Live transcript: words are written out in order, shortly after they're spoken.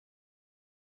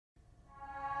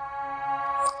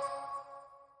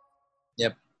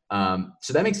Yep.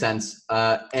 So that makes sense.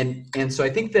 And so I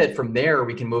think that from there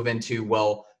we can move into,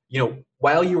 well,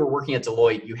 while you were working at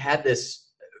Deloitte, you had this,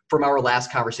 from our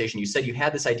last conversation, you said you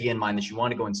had this idea in mind that you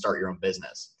want to go and start your own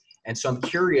business. And so I'm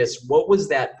curious, what was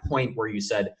that point where you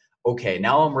said, okay,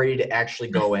 now I'm ready to actually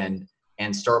go in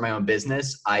and start my own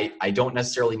business. I don't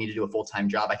necessarily need to do a full-time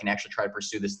job. I can actually try to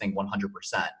pursue this thing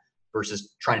 100%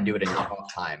 versus trying to do it in your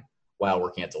off time while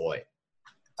working at Deloitte.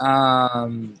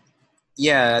 Um,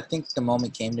 yeah, I think the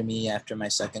moment came to me after my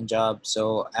second job.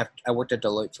 So after, I worked at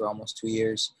Deloitte for almost 2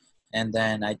 years, and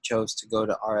then I chose to go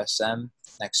to RSM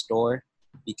next door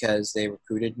because they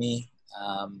recruited me.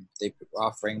 They were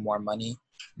offering more money,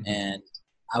 Mm-hmm. and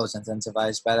I was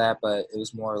incentivized by that, but it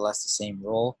was more or less the same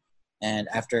role. And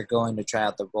after going to try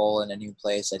out the role in a new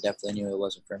place, I definitely knew it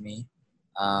wasn't for me.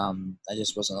 I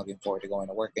just wasn't looking forward to going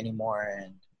to work anymore,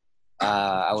 and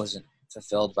I wasn't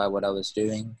fulfilled by what I was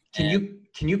doing. Can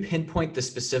And you pinpoint the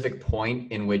specific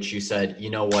point in which you said, you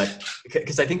know what?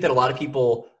 Because I think that a lot of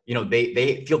people,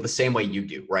 they feel the same way you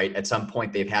do, right? At some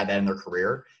point they've had that in their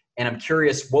career. And I'm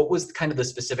curious, what was kind of the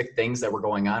specific things that were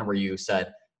going on where you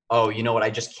said, oh, you know what, I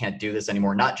just can't do this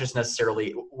anymore? Not just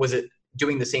necessarily, was it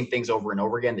doing the same things over and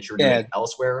over again that you were yeah, doing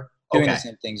elsewhere? doing the Okay.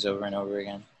 same things over and over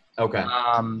again. Okay.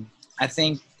 I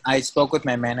think I spoke with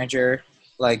my manager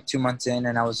like 2 months in,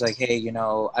 and I was like, hey,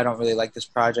 I don't really like this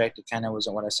project. It kind of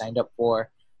wasn't what I signed up for.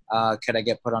 Could I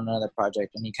get put on another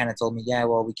project? And he kind of told me, yeah,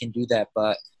 well, we can do that,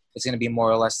 but it's going to be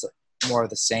more or less more of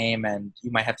the same, and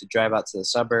you might have to drive out to the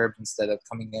suburbs instead of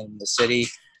coming in the city.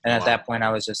 And Oh, at wow. that point,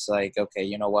 I was just like, okay,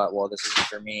 you know what? Well, this isn't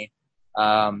for me.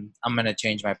 I'm going to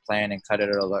change my plan and cut it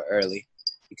a little early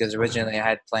because Okay. originally I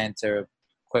had planned to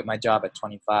quit my job at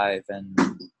 25, and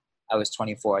I was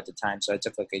 24 at the time, so I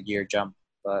took like a year jump,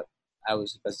 but I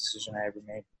was the best decision I ever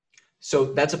made. So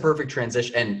that's a perfect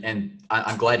transition, and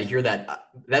I'm glad to hear that.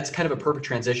 That's kind of a perfect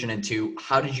transition into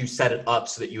how did you set it up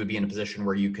so that you would be in a position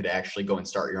where you could actually go and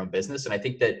start your own business. And I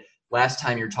think that last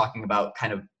time you were talking about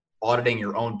kind of auditing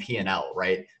your own P&L,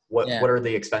 right? What Yeah. what are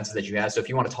the expenses that you have? So if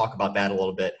you want to talk about that a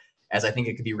little bit, as I think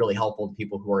it could be really helpful to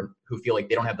people who feel like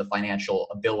they don't have the financial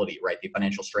ability, right, the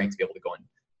financial strength to be able to go and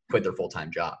quit their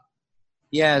full-time job.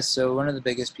 Yeah, so one of the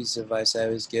biggest pieces of advice I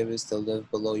always give is to live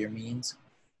below your means.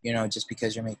 Just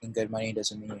because you're making good money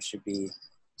doesn't mean you should be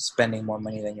spending more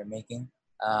money than you're making.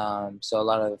 So a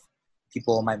lot of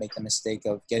people might make the mistake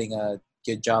of getting a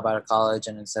good job out of college,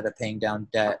 and instead of paying down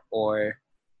debt or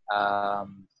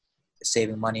um,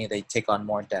 saving money, they take on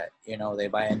more debt. They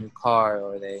buy a new car,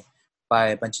 or they buy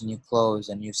a bunch of new clothes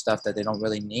and new stuff that they don't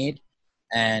really need,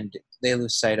 and they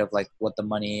lose sight of like what the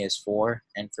money is for.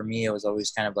 And for me, it was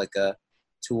always kind of like a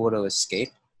tool to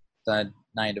escape the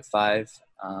 9 to 5.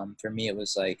 For me, it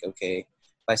was like, okay,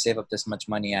 if I save up this much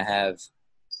money I have,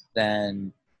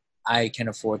 then I can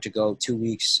afford to go 2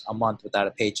 weeks a month without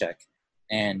a paycheck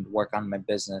and work on my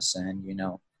business. And,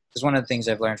 because one of the things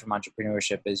I've learned from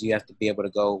entrepreneurship is you have to be able to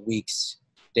go weeks,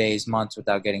 days, months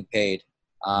without getting paid.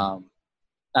 Um,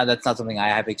 Now, that's not something I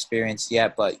have experienced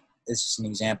yet, but it's just an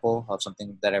example of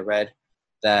something that I read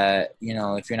that,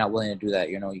 if you're not willing to do that,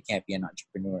 you can't be an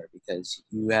entrepreneur because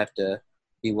you have to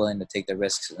be willing to take the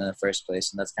risks in the first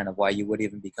place. And that's kind of why you would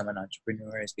even become an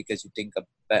entrepreneur, is because you think a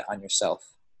bet on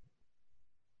yourself.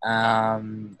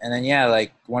 And then, yeah,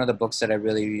 like one of the books that I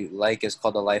really like is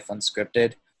called The Life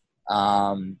Unscripted,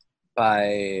 um,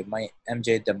 by my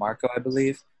MJ DeMarco, I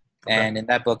believe. Okay. And in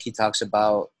that book, he talks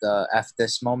about the F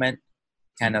this moment,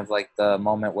 kind of like the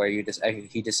moment where he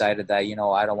decided that,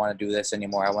 I don't want to do this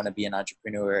anymore. I want to be an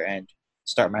entrepreneur and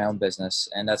start my own business.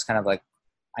 And that's kind of like,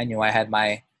 I knew I had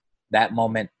that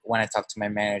moment when I talked to my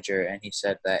manager, and he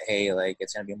said that, hey, like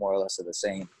it's going to be more or less of the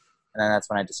same. And then that's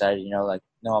when I decided, like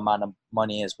no amount of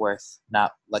money is worth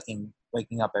not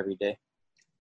waking up every day.